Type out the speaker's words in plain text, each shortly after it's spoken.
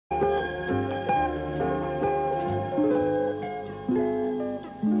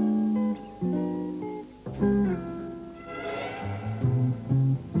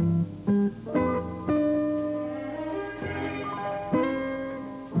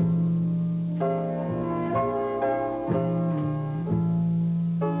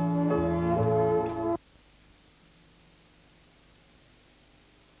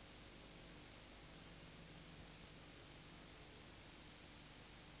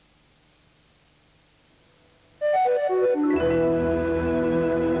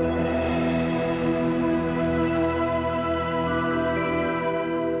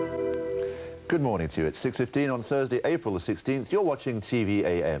Good morning to you. It's 6:15 on Thursday, April the 16th. You're watching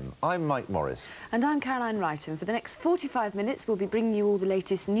TVAM. I'm Mike Morris. And I'm Caroline Righton. For the next 45 minutes, we'll be bringing you all the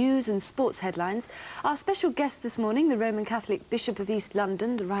latest news and sports headlines. Our special guest this morning, the Roman Catholic Bishop of East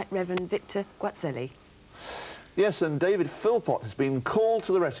London, the Right Reverend Victor Guazzelli. Yes, and David Philpott has been called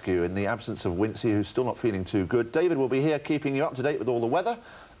to the rescue in the absence of Wincy, who's still not feeling too good. David will be here keeping you up to date with all the weather,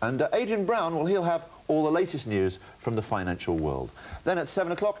 and Adrian Brown, well, he'll have all the latest news from the financial world. Then at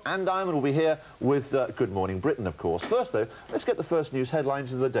 7 o'clock, Anne Diamond will be here with Good Morning Britain, of course. First, though, let's get the first news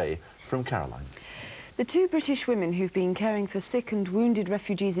headlines of the day from Caroline. The two British women who've been caring for sick and wounded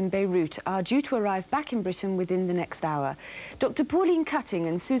refugees in Beirut are due to arrive back in Britain within the next hour. Dr. Pauline Cutting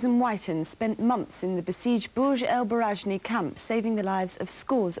and Susan Righton spent months in the besieged Burj El Barajni camp, saving the lives of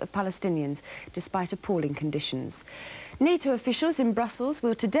scores of Palestinians, despite appalling conditions. NATO officials in Brussels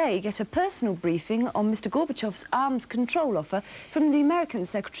will today get a personal briefing on Mr. Gorbachev's arms control offer from the American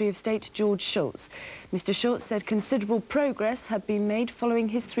Secretary of State, George Shultz. Mr. Shultz said considerable progress had been made following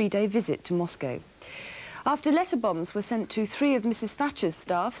his three-day visit to Moscow. After letter bombs were sent to 3 of Mrs Thatcher's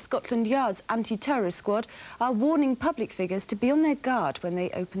staff, Scotland Yard's anti-terrorist squad are warning public figures to be on their guard when they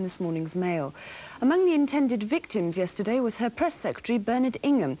open this morning's mail. Among the intended victims yesterday was her press secretary, Bernard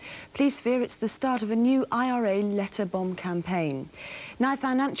Ingham. Police fear it's the start of a new IRA letter bomb campaign. Now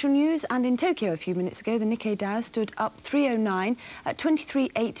financial news, and in Tokyo a few minutes ago, the Nikkei Dow stood up 309 at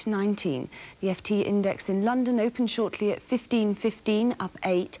 23,819. The FT index in London opened shortly at 1515, up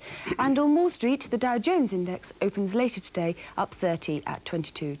 8. And on Wall Street, the Dow Jones index opens later today, up 30 at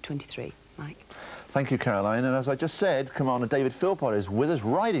 2223. Mike. Thank you, Caroline. And as I just said, Commander David Philpott is with us,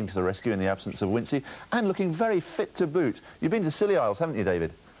 riding to the rescue in the absence of Wincy, and looking very fit to boot. You've been to Scilly Isles, haven't you,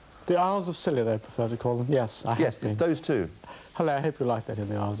 David? The Isles of Scilly, they prefer to call them. Yes, I have been. Yes, those two. Hello, I hope you like that in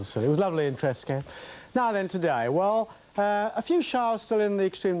the Isles of Scilly. It was lovely in Tresca. Now then, today, well, a few showers still in the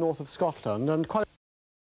extreme north of Scotland, and quite